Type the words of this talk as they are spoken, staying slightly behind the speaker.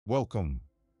Welcome,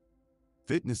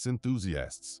 fitness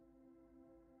enthusiasts,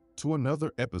 to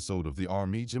another episode of the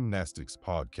Armygymnastics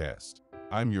podcast.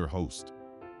 I'm your host,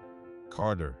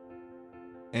 Carter,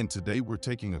 and today we're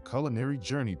taking a culinary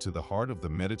journey to the heart of the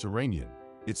Mediterranean.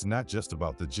 It's not just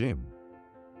about the gym,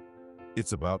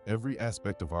 it's about every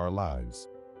aspect of our lives,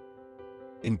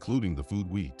 including the food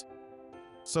we eat.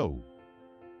 So,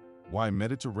 why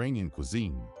Mediterranean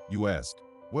cuisine, you ask?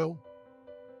 Well,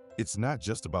 it's not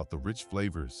just about the rich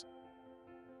flavors,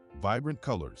 vibrant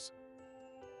colors,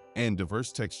 and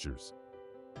diverse textures.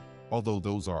 Although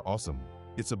those are awesome,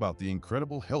 it's about the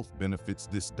incredible health benefits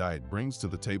this diet brings to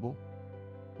the table.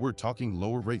 We're talking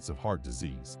lower rates of heart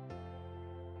disease,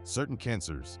 certain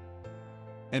cancers,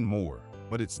 and more.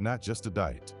 But it's not just a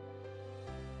diet.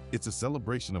 It's a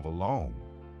celebration of a long,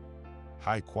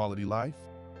 high-quality life.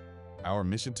 Our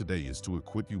mission today is to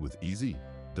equip you with easy,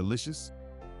 delicious,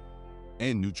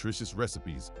 and nutritious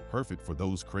recipes perfect for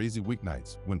those crazy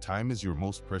weeknights when time is your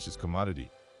most precious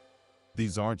commodity.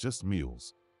 These aren't just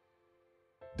meals.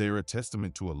 They're a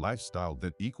testament to a lifestyle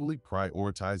that equally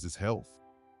prioritizes health,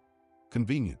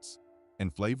 convenience,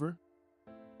 and flavor.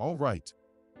 All right,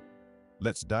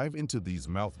 let's dive into these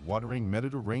mouth-watering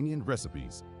Mediterranean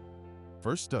recipes.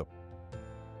 First up,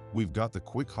 we've got the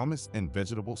quick hummus and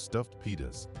vegetable stuffed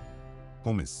pitas.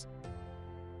 Hummus,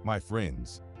 my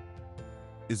friends,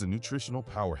 is a nutritional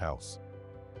powerhouse.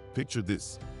 Picture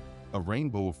this, a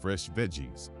rainbow of fresh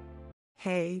veggies.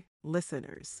 Hey,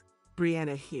 listeners,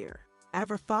 Brianna here.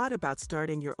 Ever thought about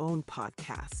starting your own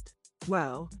podcast?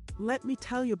 Well, let me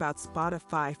tell you about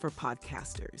Spotify for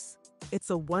podcasters.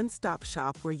 It's a one-stop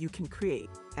shop where you can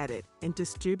create, edit, and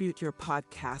distribute your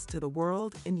podcast to the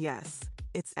world, and yes,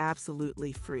 it's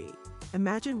absolutely free.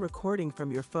 Imagine recording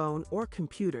from your phone or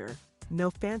computer. No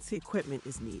fancy equipment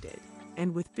is needed.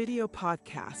 And with video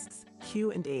podcasts,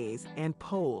 Q&As, and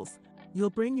polls, you'll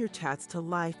bring your chats to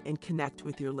life and connect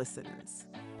with your listeners.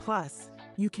 Plus,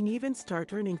 you can even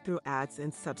start earning through ads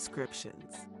and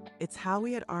subscriptions. It's how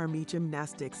we at Army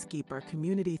Gymnastics keep our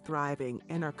community thriving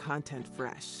and our content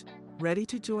fresh. Ready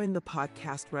to join the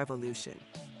podcast revolution?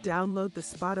 Download the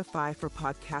Spotify for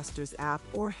Podcasters app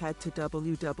or head to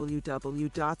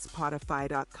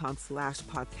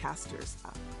www.spotify.com/podcasters.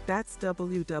 That's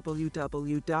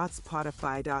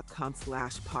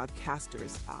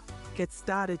www.spotify.com/podcasters. Get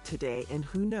started today, and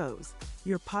who knows,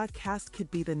 your podcast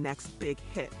could be the next big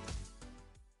hit.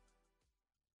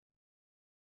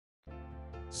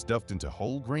 Stuffed into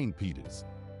whole grain pitas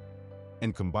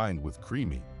and combined with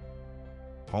creamy,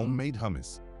 homemade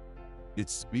hummus.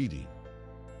 It's speedy,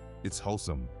 it's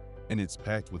wholesome, and it's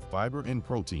packed with fiber and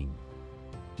protein.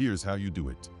 Here's how you do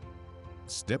it.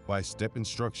 Step-by-step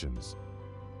instructions.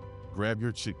 Grab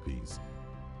your chickpeas,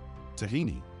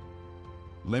 tahini,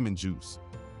 lemon juice,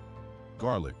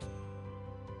 garlic,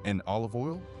 and olive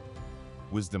oil.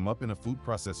 Whiz them up in a food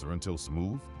processor until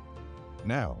smooth.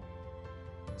 Now,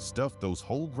 stuff those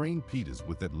whole grain pitas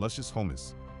with that luscious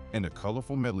hummus and a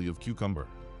colorful medley of cucumber,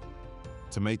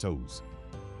 tomatoes,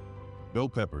 bell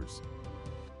peppers,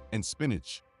 and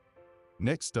spinach.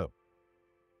 Next up,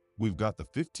 we've got the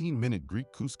 15-minute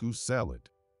Greek couscous salad.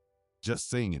 Just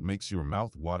saying it makes your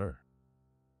mouth water.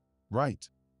 Right,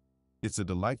 it's a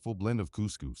delightful blend of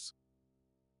couscous,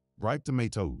 ripe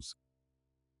tomatoes,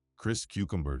 crisp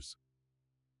cucumbers,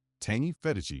 tangy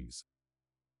feta cheese,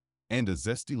 and a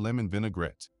zesty lemon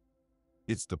vinaigrette.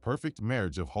 It's the perfect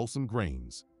marriage of wholesome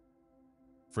grains,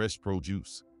 fresh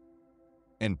produce,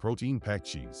 and protein-packed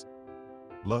cheese.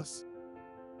 Plus,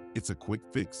 it's a quick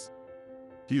fix.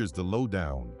 Here's the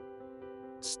lowdown.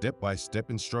 Step-by-step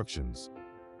instructions.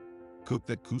 Cook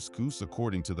that couscous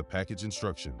according to the package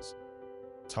instructions.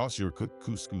 Toss your cooked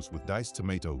couscous with diced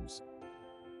tomatoes,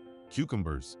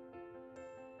 cucumbers,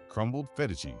 crumbled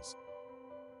feta cheese,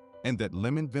 and that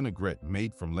lemon vinaigrette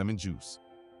made from lemon juice,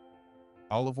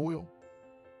 olive oil,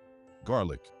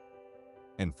 garlic,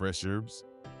 and fresh herbs.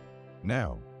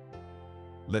 Now,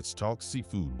 let's talk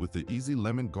seafood with the easy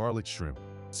lemon garlic shrimp.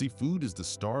 Seafood is the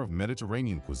star of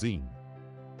Mediterranean cuisine,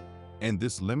 and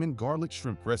this lemon garlic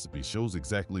shrimp recipe shows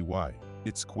exactly why.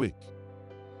 It's quick,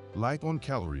 light on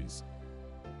calories,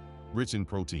 rich in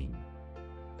protein,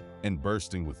 and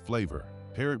bursting with flavor.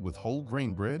 Pair it with whole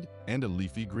grain bread and a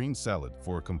leafy green salad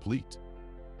for a complete,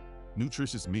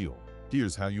 nutritious meal.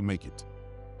 Here's how you make it.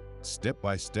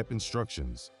 Step-by-step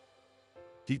instructions.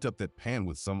 Heat up that pan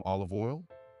with some olive oil.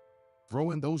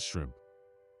 Throw in those shrimp,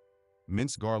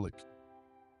 mince garlic,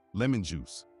 lemon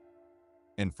juice,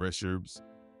 and fresh herbs.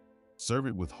 Serve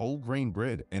it with whole grain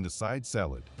bread and a side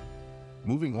salad.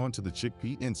 Moving on to the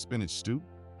chickpea and spinach stew.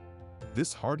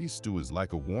 This hearty stew is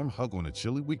like a warm hug on a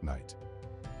chilly weeknight.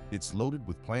 It's loaded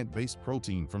with plant-based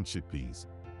protein from chickpeas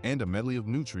and a medley of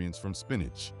nutrients from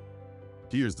spinach.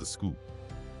 Here's the scoop.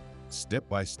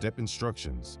 Step-by-step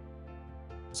instructions.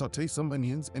 Sauté some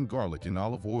onions and garlic in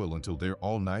olive oil until they're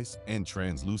all nice and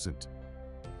translucent.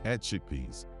 Add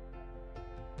chickpeas,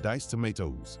 diced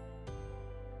tomatoes,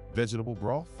 vegetable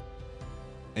broth,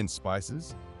 and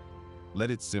spices. Let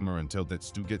it simmer until that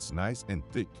stew gets nice and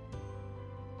thick.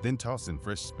 Then toss in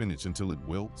fresh spinach until it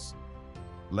wilts.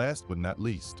 Last but not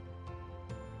least,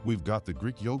 we've got the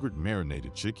Greek yogurt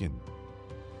marinated chicken.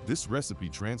 This recipe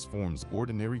transforms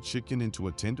ordinary chicken into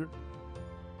a tender,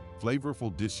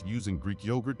 flavorful dish using Greek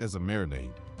yogurt as a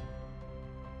marinade.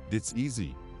 It's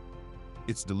easy,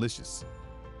 it's delicious,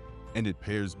 and it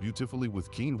pairs beautifully with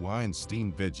quinoa and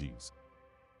steamed veggies.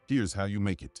 Here's how you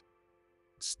make it.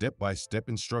 Step-by-step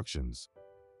instructions.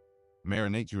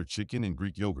 Marinate your chicken in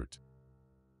Greek yogurt,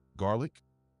 garlic,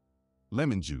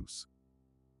 lemon juice,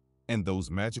 and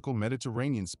those magical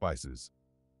Mediterranean spices.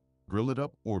 Grill it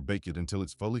up or bake it until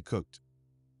it's fully cooked.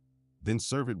 Then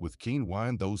serve it with quinoa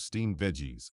and those steamed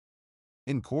veggies.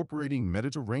 Incorporating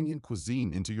Mediterranean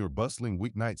cuisine into your bustling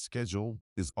weeknight schedule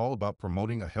is all about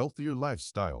promoting a healthier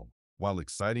lifestyle while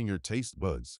exciting your taste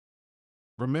buds.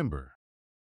 Remember,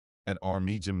 at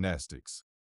Armygymnastics,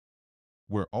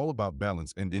 we're all about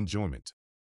balance and enjoyment.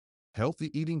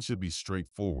 Healthy eating should be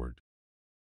straightforward.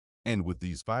 And with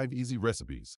these 5 easy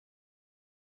recipes,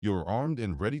 you're armed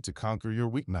and ready to conquer your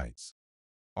weeknights.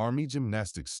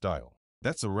 Armygymnastics style.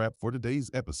 That's a wrap for today's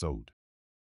episode.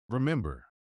 Remember,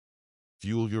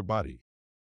 fuel your body,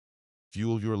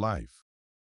 fuel your life.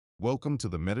 Welcome to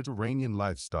the Mediterranean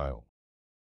lifestyle.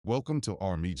 Welcome to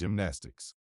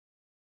Armygymnastics.